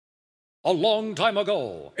A long time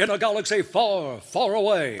ago, in a galaxy far, far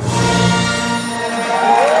away.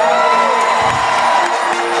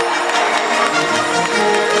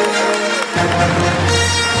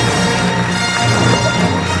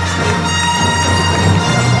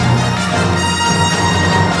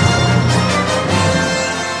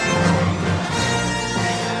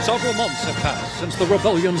 Several months have passed since the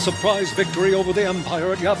Rebellion's surprise victory over the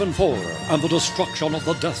Empire at Yavin 4 and the destruction of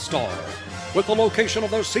the Death Star. With the location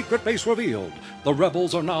of their secret base revealed, the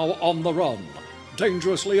rebels are now on the run,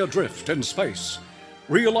 dangerously adrift in space.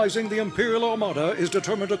 Realizing the Imperial Armada is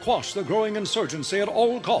determined to quash the growing insurgency at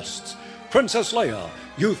all costs, Princess Leia,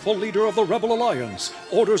 youthful leader of the Rebel Alliance,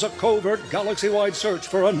 orders a covert galaxy-wide search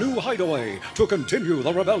for a new hideaway to continue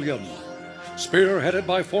the rebellion. Spearheaded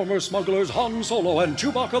by former smugglers Han Solo and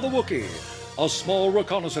Chewbacca the Wookiee, a small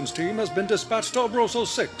reconnaissance team has been dispatched to Obroso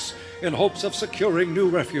 6 in hopes of securing new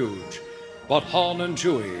refuge. But Han and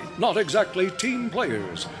Chewie, not exactly team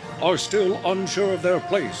players, are still unsure of their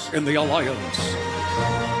place in the Alliance.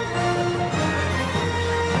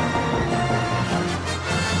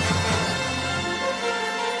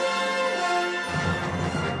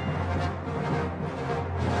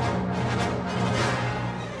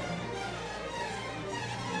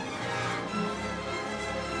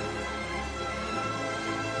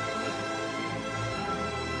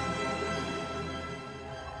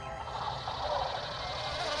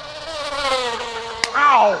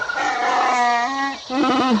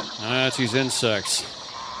 That's these insects.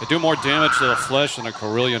 They do more damage to the flesh than a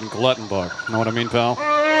Corellian glutton bug. Know what I mean, pal?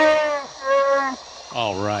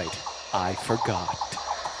 All right. I forgot.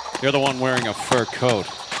 You're the one wearing a fur coat.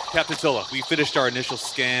 Captain Solo, we finished our initial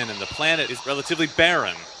scan and the planet is relatively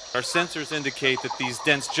barren. Our sensors indicate that these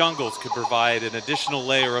dense jungles could provide an additional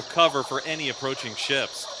layer of cover for any approaching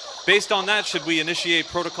ships. Based on that, should we initiate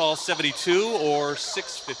Protocol 72 or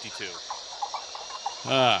 652?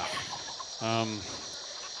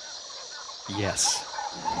 Yes.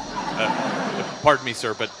 Pardon me,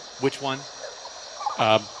 sir, but which one?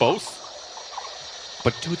 Both?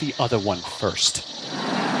 But do the other one first.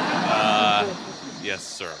 Yes,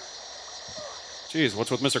 sir. Geez,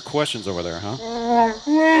 what's with Mr. Questions over there, huh?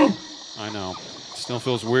 I know. Still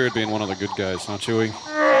feels weird being one of the good guys, huh, Chewie?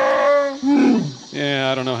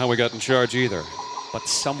 Yeah, I don't know how we got in charge either. But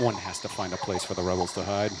someone has to find a place for the rebels to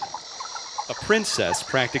hide. The princess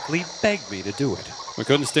practically begged me to do it. We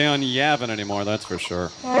couldn't stay on Yavin anymore, that's for sure.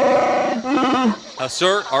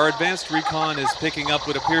 Sir, our advanced recon is picking up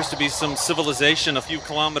what appears to be some civilization a few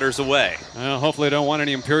kilometers away. Well, hopefully they don't want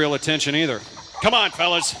any Imperial attention either. Come on,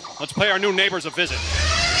 fellas. Let's pay our new neighbors a visit.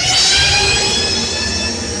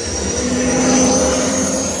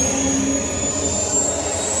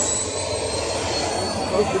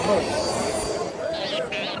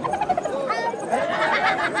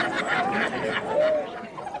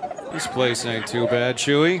 This place ain't too bad,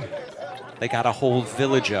 Chewie. They got a whole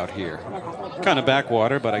village out here. Kind of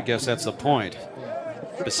backwater, but I guess that's the point.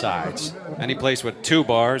 Besides, any place with 2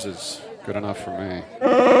 bars is good enough for me.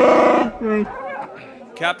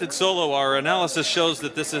 Captain Solo, our analysis shows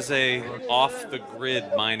that this is a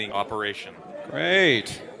off-the-grid mining operation.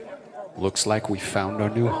 Great. Looks like we found our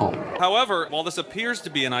new home. However, while this appears to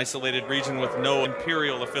be an isolated region with no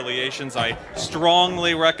Imperial affiliations, I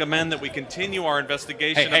strongly recommend that we continue our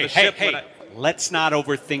investigation of the ship. Let's not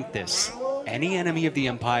overthink this. Any enemy of the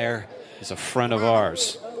Empire is a friend of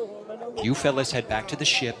ours. You fellas head back to the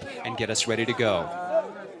ship and get us ready to go.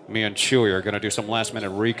 Me and Chewie are going to do some last-minute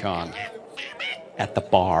recon. At the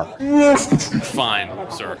bar.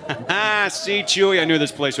 Fine, sir. See, Chewie, I knew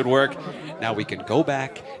this place would work. Now we can go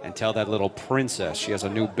back and tell that little princess she has a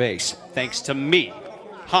new base, thanks to me,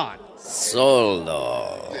 Han.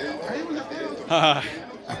 Solo.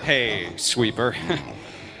 Hey, Sweeper.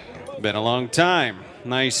 Been a long time.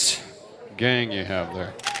 Nice gang you have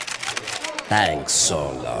there. Thanks,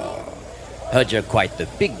 Solo. Heard you're quite the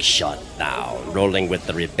big shot now, rolling with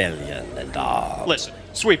the rebellion and all. Listen,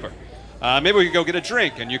 Sweeper. Maybe we could go get a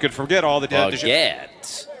drink and you could forget all the dead.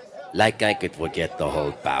 Forget? Like I could forget the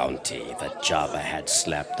whole bounty that Jabba had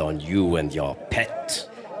slapped on you and your pet.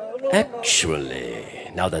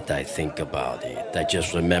 Actually, now that I think about it, I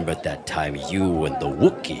just remembered that time you and the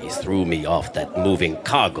Wookiees threw me off that moving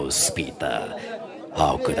cargo speeder.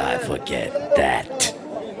 How could I forget that?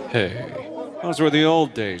 Hey, those were the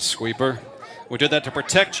old days, Sweeper. We did that to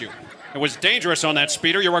protect you. It was dangerous on that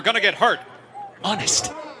speeder. You were gonna get hurt.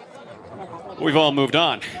 Honest. We've all moved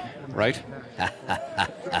on, right?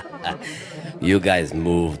 You guys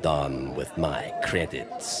moved on with my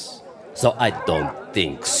credits. So I don't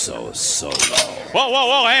think so, Solo.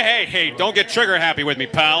 Whoa, hey, don't get trigger happy with me,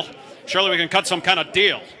 pal. Surely we can cut some kind of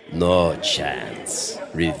deal. No chance.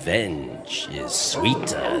 Revenge is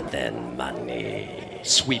sweeter than money.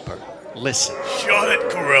 Sweeper, listen. Shut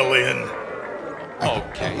it, Corellian.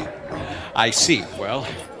 Okay. I see. Well,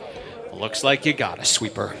 looks like you got us,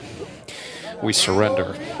 Sweeper. We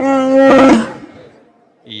surrender.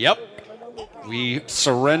 Yep. We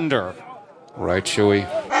surrender. Right, Chewie?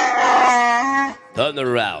 Turn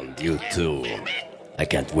around, you two. I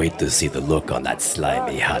can't wait to see the look on that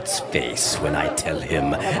slimy Hutt's face when I tell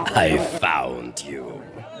him I found you.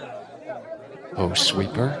 Oh,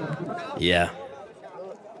 Sweeper? Yeah?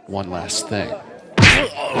 One last thing.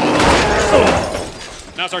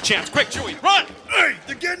 Now's our chance. Quick, Chewie, run! Hey,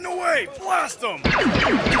 they're getting away! Blast them!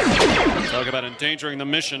 Talk about endangering the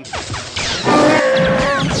mission.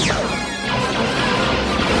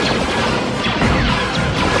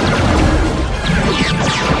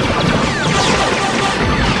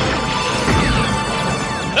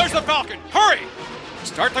 There's the Falcon! Hurry!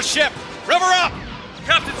 Start the ship! Rev her up!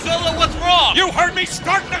 Captain Solo, what's wrong? You heard me!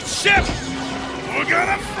 Start the ship! We're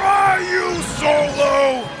gonna fry you,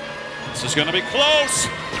 Solo! This is gonna be close!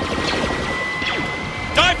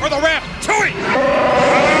 Dive for the ramp! Chewie!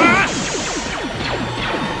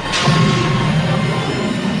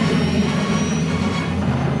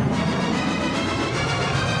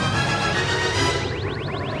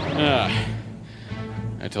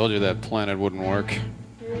 I told you that planet wouldn't work.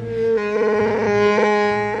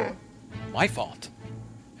 My fault.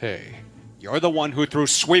 Hey, you're the one who threw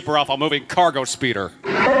Sweeper off a moving cargo speeder.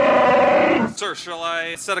 Sir, shall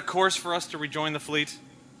I set a course for us to rejoin the fleet?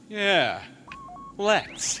 Yeah,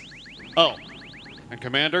 let's. Oh, and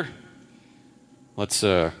Commander, let's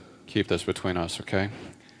keep this between us, okay?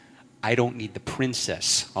 I don't need the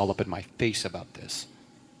princess all up in my face about this.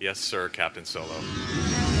 Yes, sir, Captain Solo.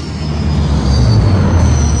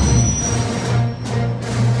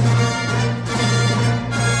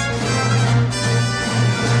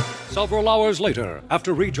 Several hours later,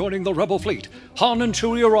 after rejoining the Rebel fleet, Han and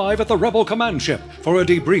Chewie arrive at the Rebel command ship for a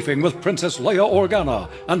debriefing with Princess Leia Organa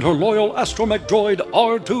and her loyal astromech droid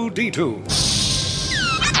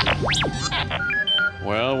R2-D2.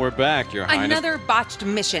 Well, we're back, Your Highness. Another botched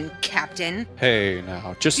mission, Captain. Hey,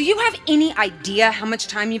 now, just... Do you have any idea how much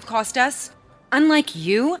time you've cost us? Unlike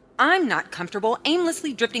you, I'm not comfortable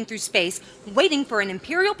aimlessly drifting through space, waiting for an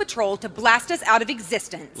Imperial patrol to blast us out of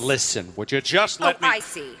existence. Listen, would you just let me... I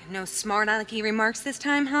see. No smart alecky remarks this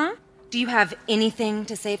time, huh? Do you have anything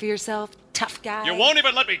to say for yourself, tough guy? You won't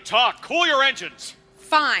even let me talk! Cool your engines!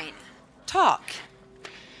 Fine. Talk.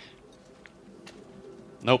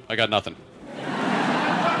 Nope, I got nothing.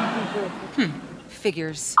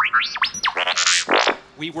 Figures.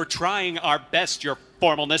 We were trying our best, Your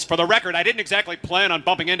Formalness. For the record, I didn't exactly plan on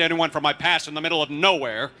bumping into anyone from my past in the middle of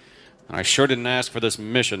nowhere. And I sure didn't ask for this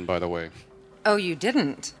mission, by the way. Oh, you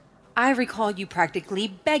didn't? I recall you practically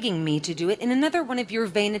begging me to do it in another one of your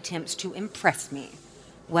vain attempts to impress me.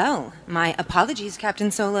 Well, my apologies,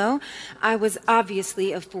 Captain Solo. I was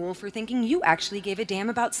obviously a fool for thinking you actually gave a damn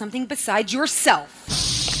about something besides yourself.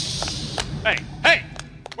 Hey!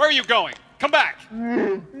 Where are you going? Come back!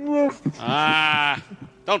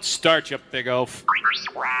 Don't start, you big oaf.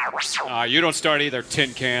 You don't start either,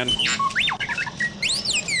 tin can.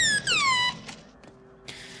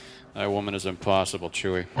 That woman is impossible,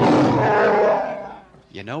 Chewie.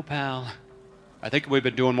 You know, pal, I think we've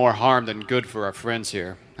been doing more harm than good for our friends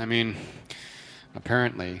here. I mean,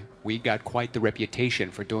 apparently, we got quite the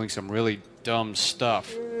reputation for doing some really dumb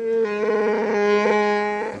stuff.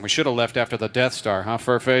 And we should have left after the Death Star, huh,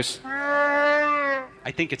 Furface? I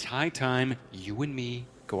think it's high time you and me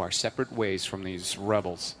go our separate ways from these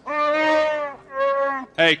rebels.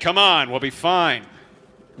 Hey, come on, we'll be fine.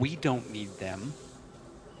 We don't need them.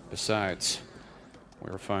 Besides,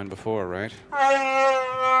 we were fine before, right?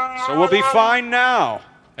 So we'll be fine now.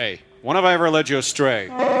 Hey, when have I ever led you astray?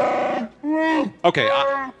 Okay,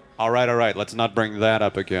 all right, let's not bring that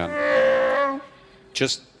up again.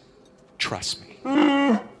 Just trust me.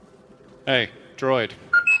 Hey, droid.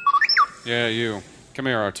 Yeah, you. Come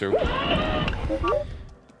here, R2.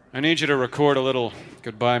 I need you to record a little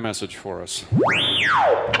goodbye message for us.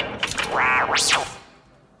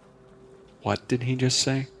 What did he just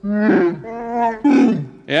say?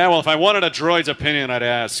 Yeah, well, if I wanted a droid's opinion, I'd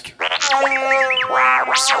ask.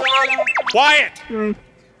 Quiet!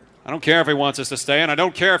 I don't care if he wants us to stay, and I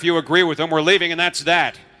don't care if you agree with him. We're leaving, and that's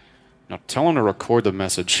that. Now tell him to record the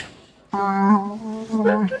message.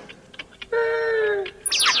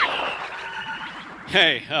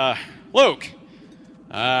 Hey, Luke.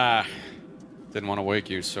 Didn't want to wake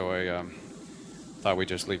you, so I thought we'd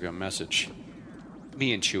just leave you a message.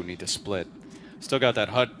 Me and Chew need to split. Still got that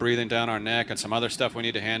hut breathing down our neck and some other stuff we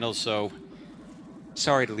need to handle, so...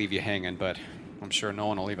 Sorry to leave you hanging, but I'm sure no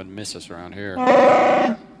one will even miss us around here.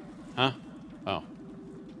 Huh? Oh.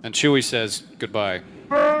 And Chewie says goodbye.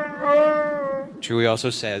 Chewie also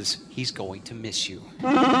says he's going to miss you.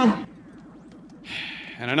 And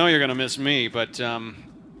I know you're going to miss me, but,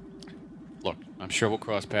 look, I'm sure we'll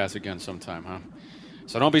cross paths again sometime, huh?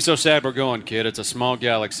 So don't be so sad we're going, kid. It's a small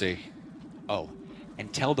galaxy. Oh,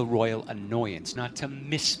 and tell the Royal Annoyance not to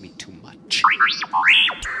miss me too much.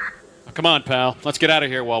 Now, come on, pal. Let's get out of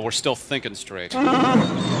here while we're still thinking straight.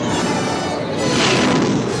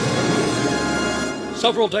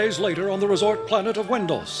 Several days later on the resort planet of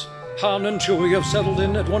Windos, Han and Chewie have settled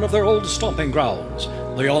in at one of their old stomping grounds,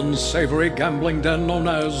 the unsavory gambling den known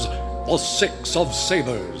as the Six of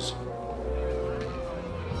Sabers.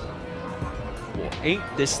 Well,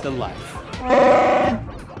 ain't this the life?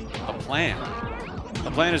 The plan. The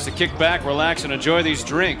plan is to kick back, relax, and enjoy these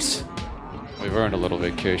drinks. We've earned a little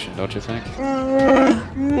vacation, don't you think?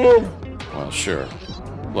 Well, sure.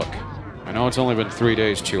 Look, I know it's only been 3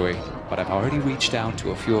 days, Chewie, but I've already reached out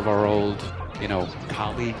to a few of our old,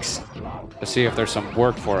 colleagues to see if there's some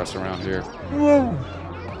work for us around here.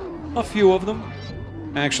 A few of them.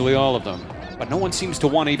 Actually, all of them. But no one seems to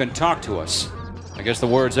want to even talk to us. I guess the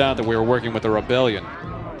word's out that we were working with the rebellion.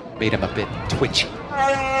 Made him a bit twitchy.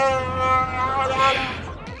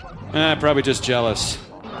 Probably just jealous.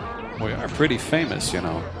 We are pretty famous,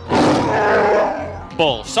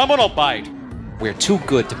 Bull, someone will bite. We're too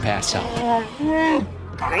good to pass up.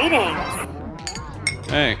 Greetings.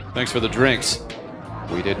 Hey, thanks for the drinks.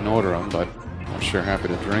 We didn't order them, but I'm sure happy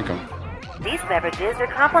to drink them. These beverages are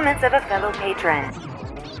compliments of a fellow patron.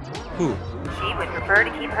 Who? She would prefer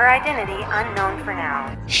to keep her identity unknown for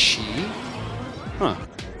now. She? Huh.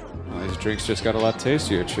 Well, these drinks just got a lot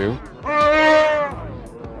tastier, Chew.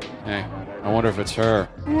 Hey, I wonder if it's her.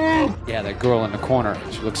 Yeah, that girl in the corner.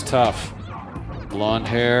 She looks tough. Blonde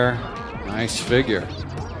hair, nice figure.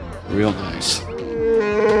 Real nice.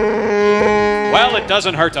 Well, it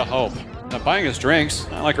doesn't hurt to hope. Not buying us drinks.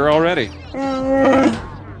 I like her already.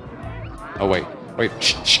 Oh, wait.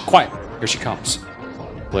 Shh, quiet. Here she comes.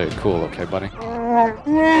 Play it cool, okay, buddy?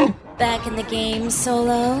 Back in the game,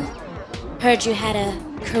 Solo. Heard you had a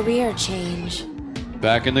career change.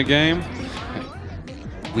 Back in the game?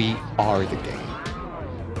 We are the game.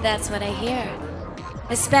 That's what I hear.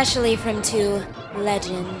 Especially from two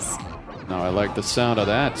legends. Now, I like the sound of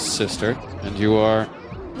that, sister. And you are?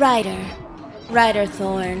 Ryder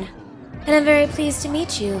Thorne. And I'm very pleased to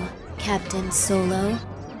meet you, Captain Solo.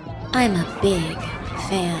 I'm a big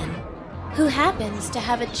fan. Who happens to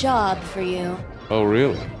have a job for you. Oh,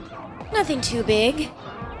 really? Nothing too big.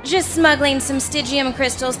 Just smuggling some Stygium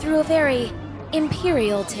crystals through a very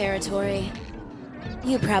imperial territory.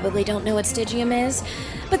 You probably don't know what Stygium is,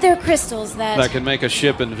 but they're crystals that can make a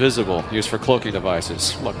ship invisible, used for cloaking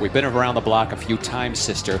devices. Look, we've been around the block a few times,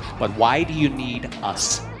 sister, but why do you need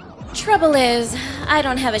us? Trouble is, I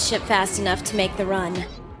don't have a ship fast enough to make the run.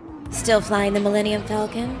 Still flying the Millennium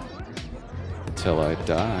Falcon? Till I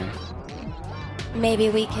die. Maybe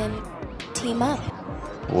we can team up.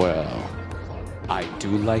 Well, I do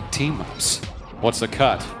like team-ups. What's the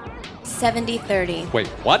cut? 70-30. Wait,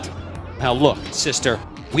 what? Now look, sister,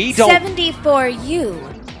 we don't... 70 for you.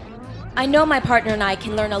 I know my partner and I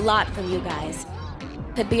can learn a lot from you guys.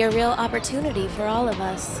 Could be a real opportunity for all of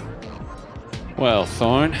us. Well,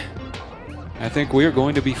 Thorne, I think we are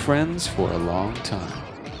going to be friends for a long time.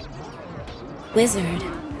 Wizard.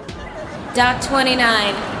 Dock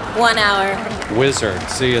 29, 1 hour. Wizard,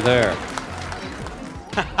 see you there.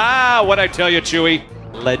 Ha-ha! What'd I tell you, Chewie?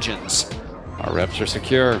 Legends. Our reps are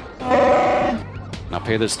secure. Now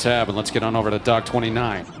pay this tab and let's get on over to Dock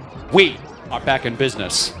 29. We are back in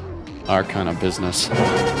business. Our kind of business.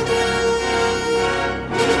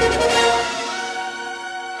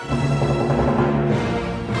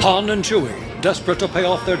 Han and Chewie, desperate to pay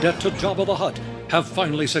off their debt to Jabba the Hutt, have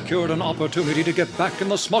finally secured an opportunity to get back in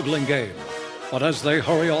the smuggling game. But as they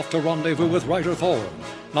hurry off to rendezvous with Ryder Thorne,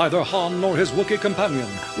 neither Han nor his Wookiee companion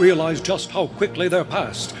realize just how quickly their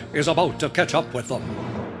past is about to catch up with them.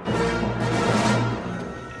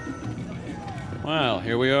 Well,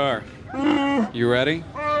 here we are. You ready?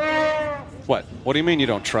 What? What do you mean you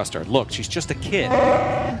don't trust her? Look, she's just a kid.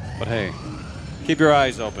 But hey, keep your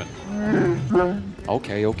eyes open.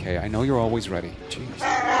 Okay, I know you're always ready. Jeez.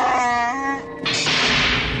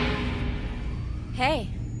 Hey,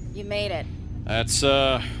 you made it. That's,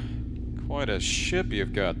 quite a ship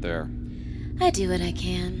you've got there. I do what I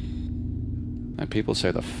can. And people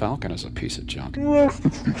say the Falcon is a piece of junk.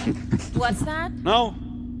 What's that? No,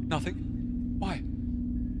 nothing. Why?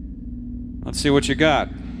 Let's see what you got.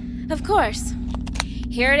 Of course.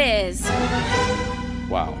 Here it is.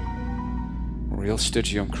 Wow. Real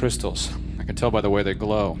Stygium crystals. I can tell by the way they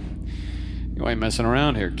glow. You ain't messing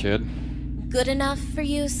around here, kid. Good enough for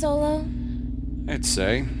you, Solo? I'd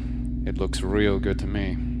say. It looks real good to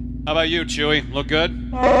me. How about you, Chewie? Look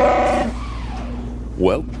good?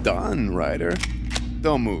 Well done, Ryder.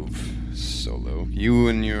 Don't move, Solo. You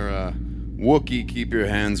and your, Wookiee keep your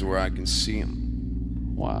hands where I can see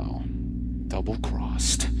them. Wow.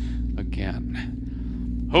 Double-crossed.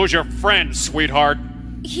 Again. Who's your friend, sweetheart?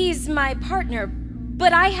 He's my partner,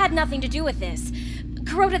 but I had nothing to do with this.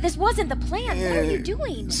 Kuroda, this wasn't the plan. What are you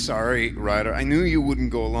doing? Sorry, Ryder. I knew you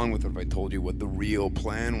wouldn't go along with it if I told you what the real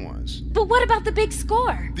plan was. But what about the big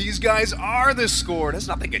score? These guys are the score. It has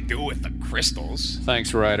nothing to do with the crystals.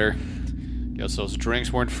 Thanks, Ryder. Guess those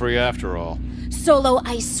drinks weren't free after all. Solo,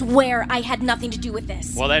 I swear I had nothing to do with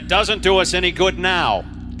this. Well, that doesn't do us any good now,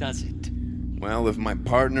 does it? Well, if my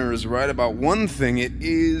partner is right about one thing, it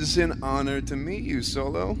is an honor to meet you,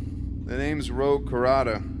 Solo. The name's Rogue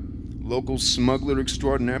Kurata, local smuggler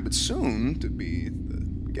extraordinaire, but soon to be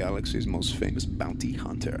the galaxy's most famous bounty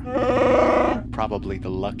hunter. Probably the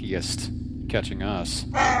luckiest catching us.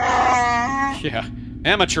 Yeah,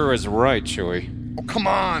 amateur is right, Chewie. Oh, come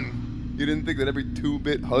on! You didn't think that every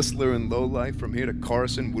two-bit hustler and lowlife from here to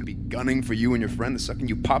Coruscant would be gunning for you and your friend the second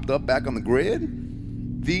you popped up back on the grid?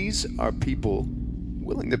 These are people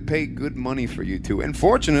willing to pay good money for you two, and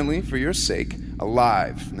fortunately, for your sake,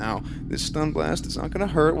 alive. Now, this stun blast is not going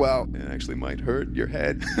to hurt. Well, it actually might hurt your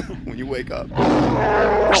head when you wake up.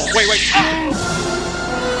 Oh, wait.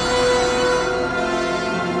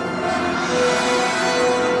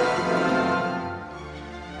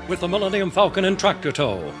 With the Millennium Falcon in tractor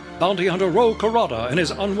tow, bounty hunter Rogue Kurata and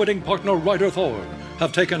his unwitting partner Ryder Thorn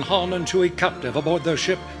have taken Han and Chewie captive aboard their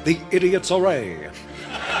ship, the Idiot's Array.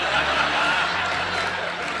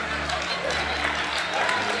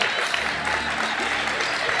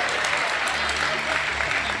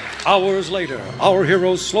 Hours later, our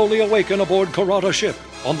heroes slowly awaken aboard Kurata's ship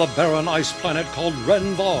on the barren ice planet called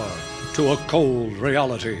Renvar to a cold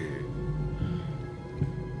reality.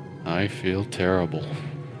 I feel terrible.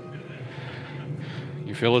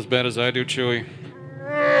 You feel as bad as I do, Chewie?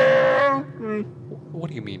 What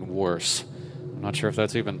do you mean, worse? I'm not sure if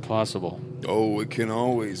that's even possible. Oh, it can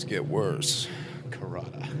always get worse.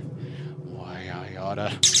 Kurata. Why, I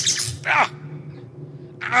oughta... Ah!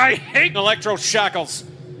 I hate electroshackles!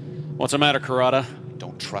 What's the matter, Kurata?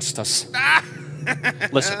 Don't trust us?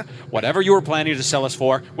 Listen, whatever you were planning to sell us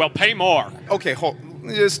for, well, pay more. Okay,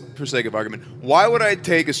 just for sake of argument, why would I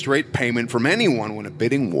take a straight payment from anyone when a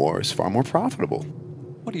bidding war is far more profitable?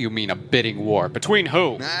 What do you mean, a bidding war? Between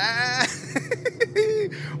who?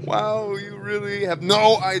 Wow, you really have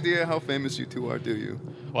no idea how famous you two are, do you?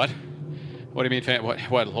 What? What do you mean,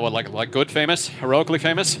 what, like good famous? Heroically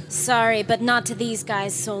famous? Sorry, but not to these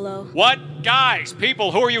guys, Solo. What guys?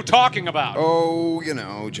 People, who are you talking about? Oh, you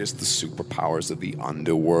know, just the superpowers of the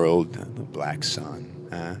underworld, the Black Sun,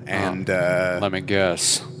 and, Let me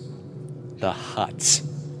guess. The Hutts.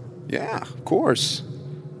 Yeah, of course.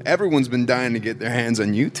 Everyone's been dying to get their hands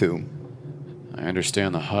on you two. I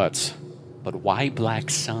understand the Hutts, but why Black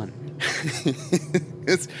Sun?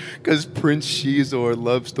 It's because Prince Shizor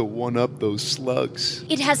loves to one-up those slugs.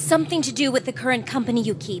 It has something to do with the current company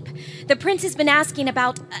you keep. The prince has been asking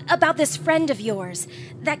about this friend of yours.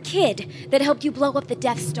 That kid that helped you blow up the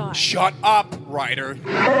Death Star. Shut up, Ryder.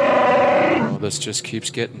 Oh, this just keeps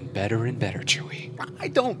getting better and better, Chewie. I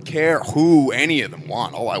don't care who any of them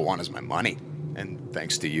want. All I want is my money. And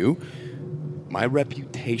thanks to you, my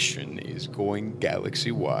reputation is going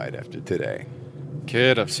galaxy-wide after today.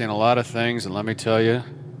 Kid, I've seen a lot of things, and let me tell you,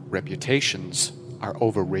 reputations are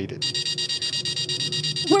overrated.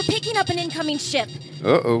 We're picking up an incoming ship.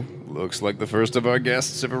 Uh-oh. Looks like the first of our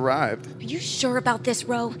guests have arrived. Are you sure about this,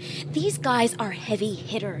 Ro? These guys are heavy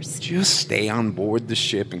hitters. Just stay on board the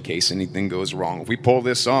ship in case anything goes wrong. If we pull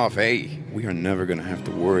this off, hey, we are never going to have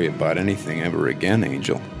to worry about anything ever again,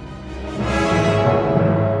 Angel.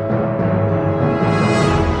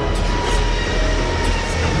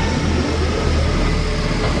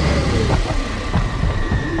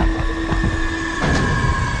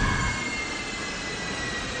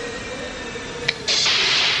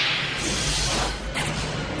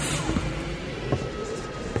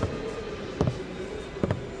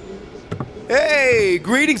 Hey,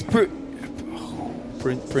 greetings, Prince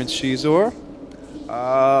Shizor.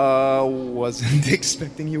 Wasn't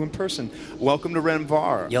expecting you in person. Welcome to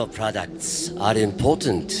Renvar. Your products are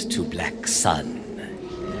important to Black Sun.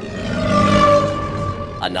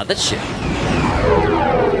 Another ship.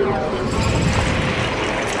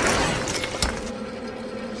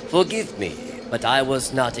 Forgive me, but I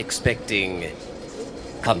was not expecting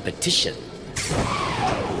competition.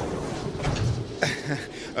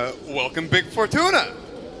 Welcome, Big Fortuna.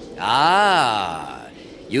 Ah,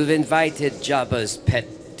 you've invited Jabba's pet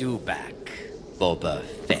dewback, Boba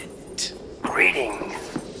Fett. Greetings.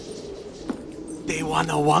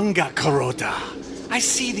 Dewanawanga, Karota. I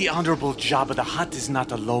see the Honorable Jabba the Hutt is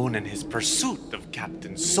not alone in his pursuit of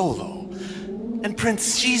Captain Solo. And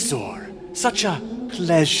Prince Shizor, such a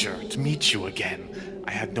pleasure to meet you again.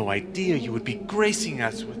 I had no idea you would be gracing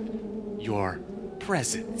us with your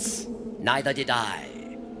presence. Neither did I.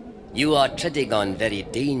 You are treading on very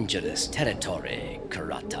dangerous territory,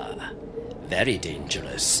 Karata. Very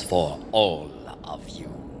dangerous for all of you.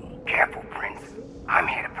 Careful, Prince. I'm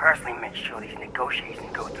here to personally make sure these negotiations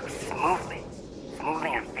go through smoothly.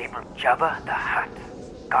 Smoothly in favor of Jabba the Hutt.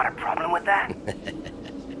 Got a problem with that?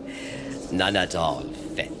 None at all,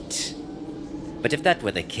 Fett. But if that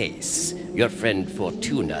were the case, your friend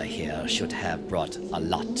Fortuna here should have brought a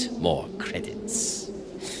lot more credits.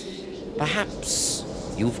 Perhaps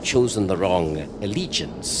you've chosen the wrong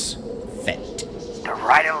allegiance, Fett. The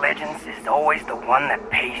right allegiance is always the one that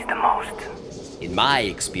pays the most. In my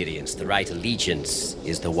experience, the right allegiance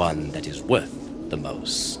is the one that is worth the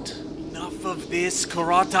most. Enough of this,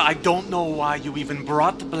 Karata. I don't know why you even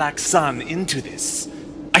brought the Black Sun into this.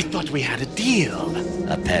 I thought we had a deal.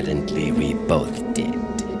 Apparently, we both did.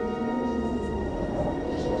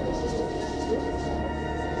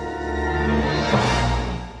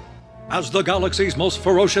 As the galaxy's most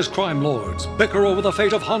ferocious crime lords bicker over the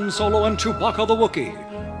fate of Han Solo and Chewbacca the Wookiee,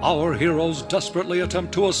 our heroes desperately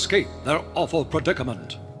attempt to escape their awful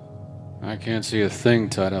predicament. I can't see a thing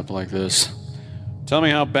tied up like this. Tell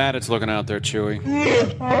me how bad it's looking out there, Chewie.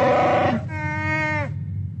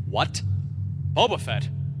 What? Boba Fett?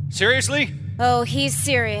 Seriously? Oh, he's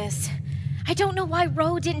serious. I don't know why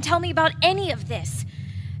Ro didn't tell me about any of this.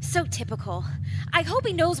 So typical. I hope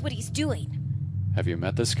he knows what he's doing. Have you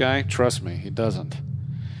met this guy? Trust me, he doesn't.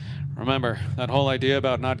 Remember, that whole idea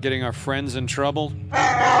about not getting our friends in trouble?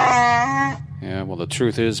 Yeah, well, the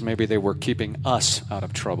truth is, maybe they were keeping us out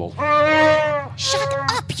of trouble. Shut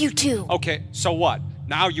up, you two! Okay, so what?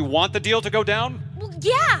 Now you want the deal to go down? Well,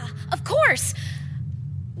 yeah, of course.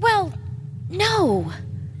 Well, no.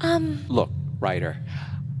 Look, Ryder,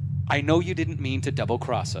 I know you didn't mean to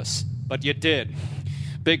double-cross us, but you did.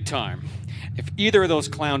 Big time. If either of those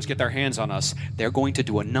clowns get their hands on us, they're going to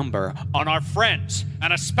do a number on our friends,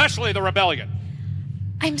 and especially the rebellion.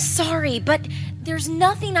 I'm sorry, but there's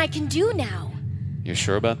nothing I can do now. You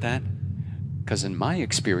sure about that? Because in my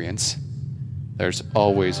experience, there's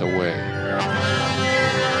always a way.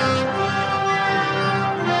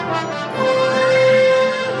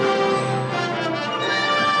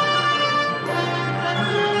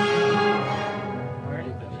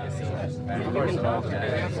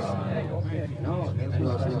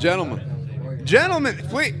 Gentlemen,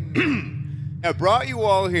 wait. I brought you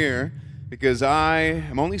all here because I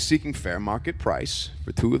am only seeking fair market price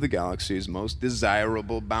for two of the galaxy's most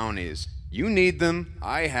desirable bounties. You need them,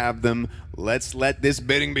 I have them. Let's let this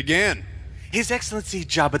bidding begin. His Excellency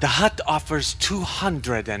Jabba the Hutt offers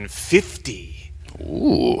 250.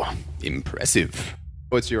 Ooh, impressive.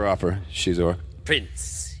 What's your offer, Shizor?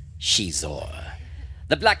 Prince Shizor.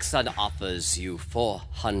 The Black Sun offers you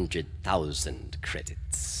 400,000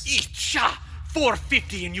 credits. Eecha!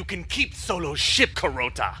 450 and you can keep Solo's ship,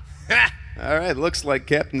 Karota. All right, looks like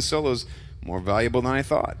Captain Solo's more valuable than I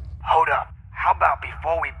thought. Hold up. How about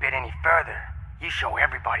before we bid any further, you show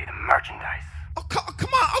everybody the merchandise? Oh, come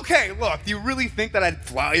on. Okay, look, do you really think that I'd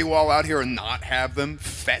fly you all out here and not have them,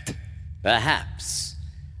 Fett? Perhaps,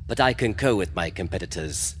 but I concur with my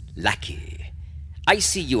competitor's lackey. I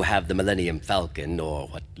see you have the Millennium Falcon, or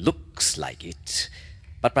what looks like it,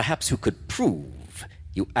 but perhaps you could prove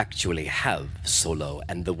you actually have Solo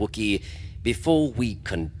and the Wookiee before we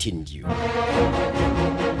continue.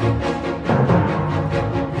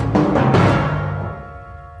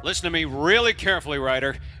 Listen to me really carefully,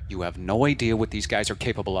 Ryder. You have no idea what these guys are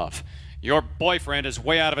capable of. Your boyfriend is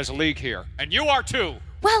way out of his league here, and you are too.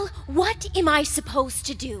 Well, what am I supposed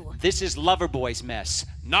to do? This is Loverboy's mess,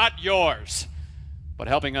 not yours. But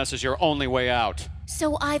helping us is your only way out.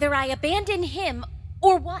 So either I abandon him,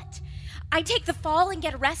 or what? I take the fall and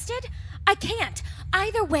get arrested? I can't.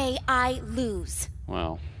 Either way, I lose.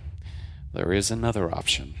 Well, there is another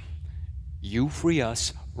option. You free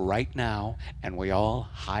us right now, and we all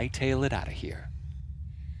hightail it out of here.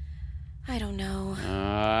 I don't know.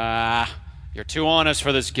 You're too honest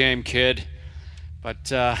for this game, kid. But,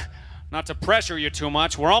 not to pressure you too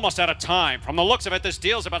much, we're almost out of time. From the looks of it, this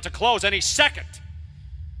deal's about to close any second.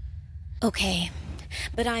 Okay.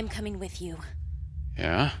 but I'm coming with you.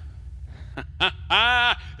 Yeah?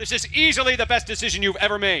 This is easily the best decision you've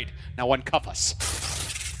ever made. Now uncuff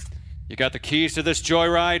us. You got the keys to this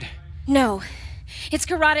joyride? No, it's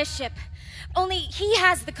Kurata's ship. Only he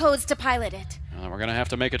has the codes to pilot it. Well, we're gonna have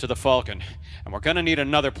to make it to the Falcon, and we're gonna need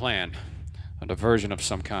another plan. A diversion of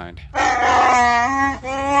some kind.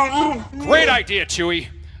 Great idea, Chewie.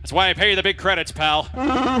 That's why I pay you the big credits, pal.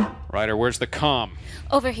 Ryder, where's the comm?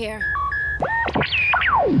 Over here.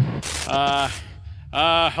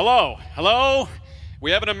 Hello? Hello?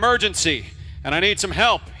 We have an emergency, and I need some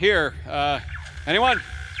help. Here, anyone?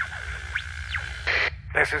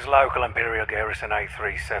 This is local Imperial Garrison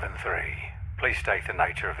 8373. Please state the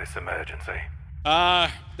nature of this emergency.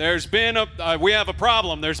 There's been we have a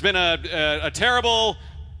problem. There's been a terrible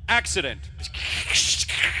accident.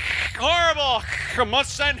 Horrible!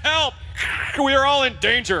 Must send help! We are all in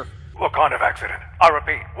danger. What kind of accident? I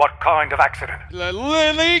repeat, what kind of accident?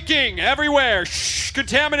 Leaking everywhere.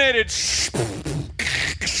 Contaminated.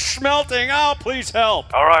 Smelting. Oh, please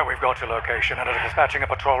help. All right, we've got your location and are dispatching a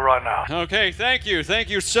patrol right now. Okay, thank you. Thank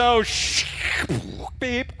you so.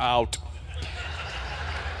 Beep out.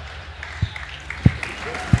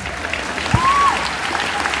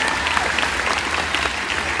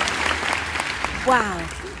 Wow.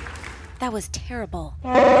 That was terrible.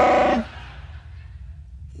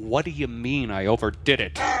 What do you mean I overdid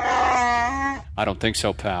it? I don't think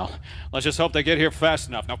so, pal. Let's just hope they get here fast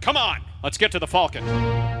enough. Now, come on! Let's get to the Falcon.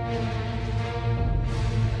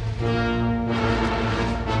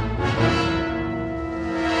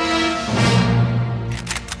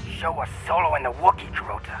 Show us Solo and the Wookiee,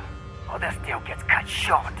 Kurota, or this deal gets cut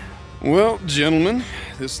short. Well, gentlemen,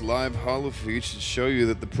 this live holofeed should show you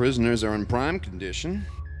that the prisoners are in prime condition.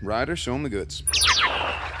 Ryder, show them the goods.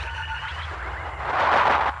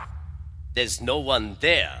 There's no one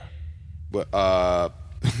there. But, well,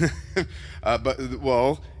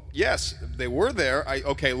 yes, they were there.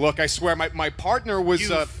 Okay, look, I swear, my partner was,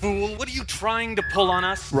 You fool, what are you trying to pull on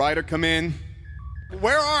us? Ryder, come in.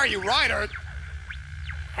 Where are you, Ryder?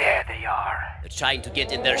 There they are. They're trying to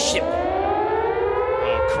get in their ship.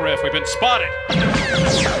 Oh, Criff, we've been spotted.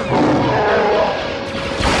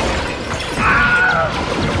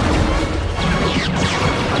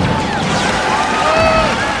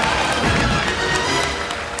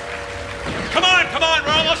 Come on,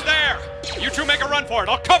 we're almost there. You two make a run for it.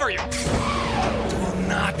 I'll cover you. Do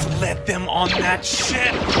not let them on that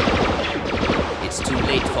ship. It's too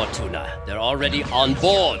late, Fortuna. They're already on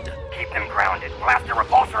board. Keep them grounded. Blast their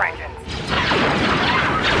repulsor engines.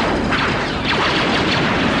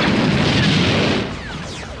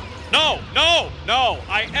 No,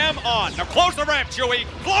 I am on. Now close the ramp, Chewie.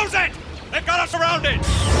 Close it! They've got us surrounded.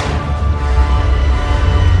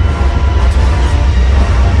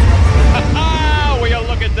 Will you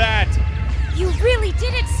look at that? You really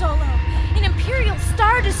did it, Solo. An Imperial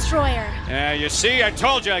Star Destroyer. Yeah, you see, I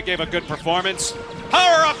told you I gave a good performance.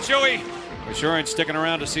 Power up, Chewie! We sure ain't sticking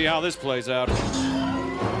around to see how this plays out. You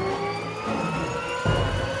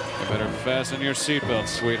better fasten your seatbelt,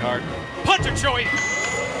 sweetheart. Punch it, Chewie!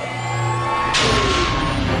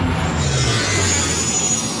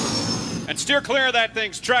 And steer clear of that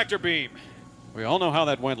thing's tractor beam. We all know how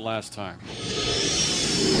that went last time.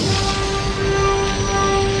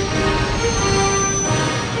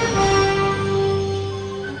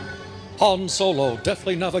 Han Solo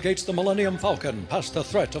deftly navigates the Millennium Falcon past the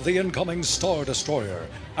threat of the incoming Star Destroyer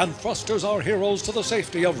and thrusters our heroes to the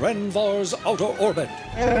safety of Renvar's outer orbit.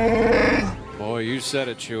 Boy, you said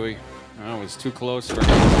it, Chewie. I was too close for...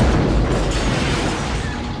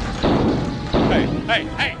 Hey!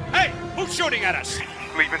 Who's shooting at us?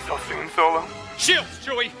 Leaving so soon, Solo? Shields,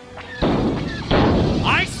 Chewie!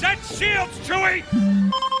 I said shields, Chewie!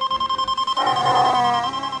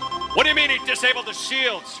 What do you mean he disabled the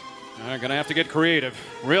shields? I'm gonna have to get creative.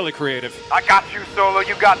 Really creative. I got you, Solo.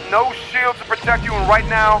 You got no shield to protect you, and right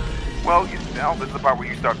now, well, this is the part where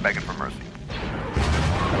you start begging for mercy.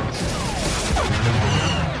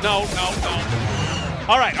 No.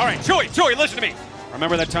 All right. Chewie, listen to me.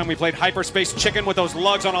 Remember that time we played hyperspace chicken with those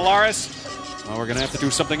lugs on Alaris? Well, we're gonna have to do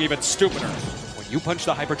something even stupider. When you punch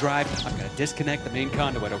the hyperdrive, I'm gonna disconnect the main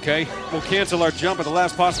conduit, okay? We'll cancel our jump at the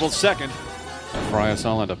last possible second. Fry us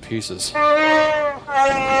all into pieces.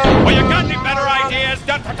 Well, you got any better ideas?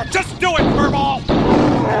 Just do it, Furball!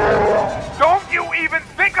 Don't you even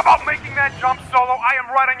think about making that jump, Solo. I am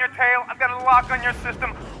right on your tail. I've got a lock on your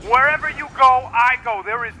system. Wherever you go, I go.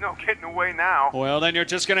 There is no getting away now. Well, then you're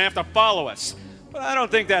just gonna have to follow us. But I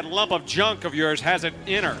don't think that lump of junk of yours has it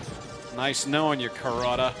in her. Nice knowing you,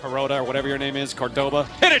 Kurota, or whatever your name is, Cordoba.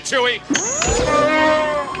 Hit it, Chewie!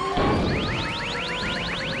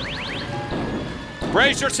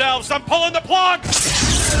 Brace yourselves, I'm pulling the plug!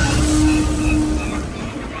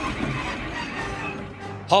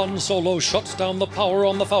 Han Solo shuts down the power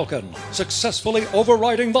on the Falcon, successfully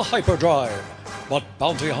overriding the hyperdrive. But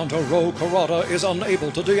bounty hunter Ro Karada is unable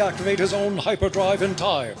to deactivate his own hyperdrive in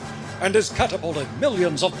time, and is catapulted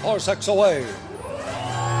millions of parsecs away.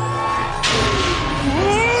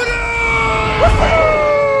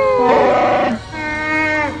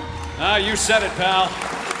 Ah, you said it, pal.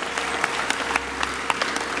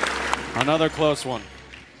 Another close one.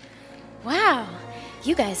 Wow,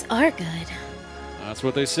 you guys are good. That's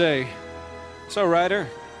what they say. So, Ryder,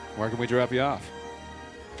 where can we drop you off?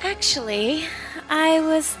 Actually, I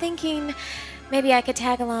was thinking maybe I could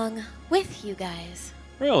tag along with you guys.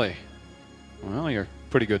 Really? Well, you're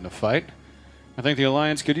pretty good in a fight. I think the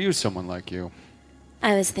Alliance could use someone like you.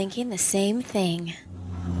 I was thinking the same thing.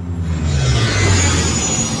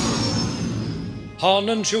 Han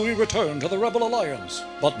and Chewie return to the Rebel Alliance,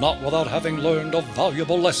 but not without having learned a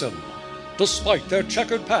valuable lesson. Despite their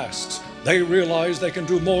checkered pasts, they realize they can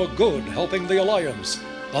do more good helping the Alliance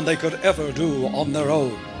than they could ever do on their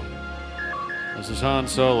own. This is Han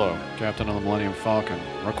Solo, captain of the Millennium Falcon,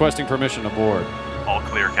 requesting permission to board. All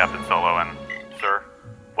clear, Captain Solo, and, sir,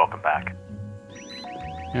 welcome back.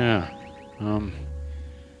 Yeah,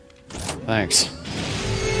 thanks.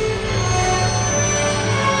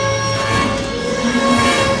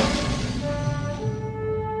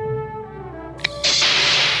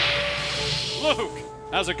 Luke!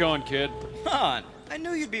 How's it going, kid? Han, I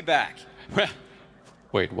knew you'd be back.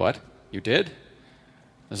 Wait, what? You did?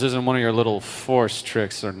 This isn't one of your little Force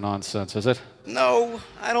tricks or nonsense, is it? No,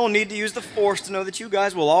 I don't need to use the Force to know that you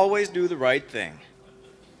guys will always do the right thing.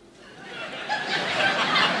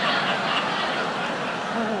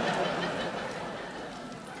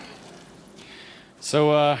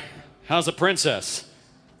 So, how's the princess?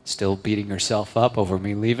 Still beating herself up over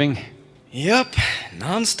me leaving? Yep,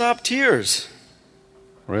 non-stop tears.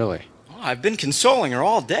 Really? Oh, I've been consoling her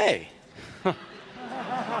all day.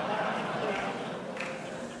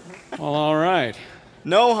 Well, all right.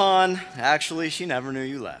 No, Han. Actually, she never knew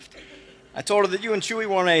you left. I told her that you and Chewie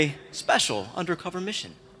were on a special undercover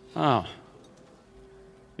mission. Oh.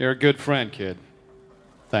 You're a good friend, kid.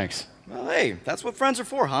 Thanks. Well, hey, that's what friends are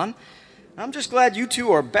for, Han. I'm just glad you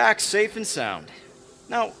two are back safe and sound.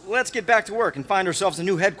 Now, let's get back to work and find ourselves a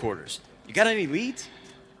new headquarters. You got any leads?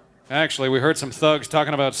 Actually, we heard some thugs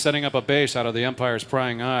talking about setting up a base out of the Empire's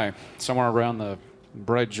prying eye, somewhere around the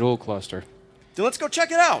Bright Jewel cluster. Then let's go check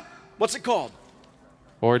it out. What's it called?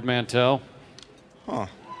 Ord Mantell? Huh.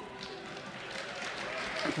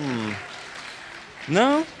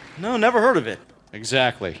 No, never heard of it.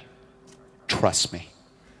 Exactly. Trust me.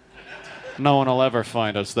 No one will ever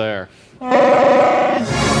find us there. Star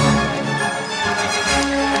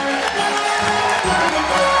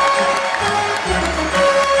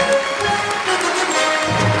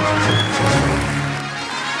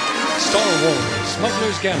Wars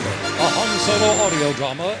Smuggler's Gambit, a Han Solo audio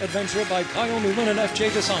drama adventure by Kyle Newman and F.J.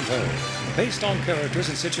 DeSanto, based on characters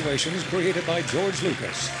and situations created by George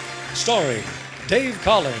Lucas. Starring Dave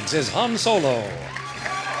Collins as Han Solo,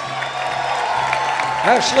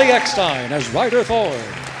 Ashley Eckstein as Ryder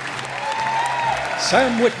Thorne,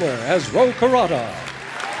 Sam Witwer as Ro Karada,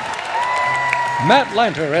 Matt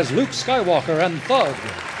Lanter as Luke Skywalker and Thug,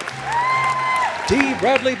 D.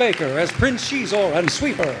 Bradley Baker as Prince Shizor and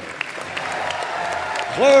Sweeper,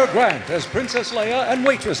 Claire Grant as Princess Leia and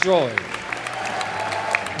Waitress Droid,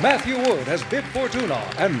 Matthew Wood as Bib Fortuna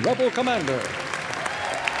and Rebel Commander,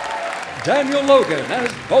 Daniel Logan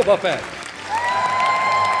as Boba Fett,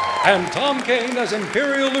 and Tom Kane as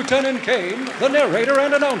Imperial Lieutenant Kane, the narrator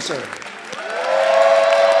and announcer.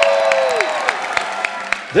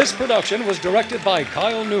 This production was directed by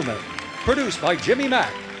Kyle Newman, produced by Jimmy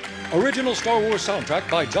Mack, original Star Wars soundtrack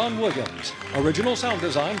by John Williams, original sound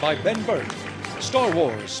design by Ben Burt. Star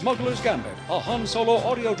Wars Smuggler's Gambit, a Han Solo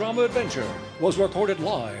audio drama adventure, was recorded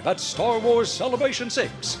live at Star Wars Celebration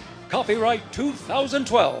 6. Copyright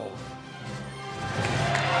 2012.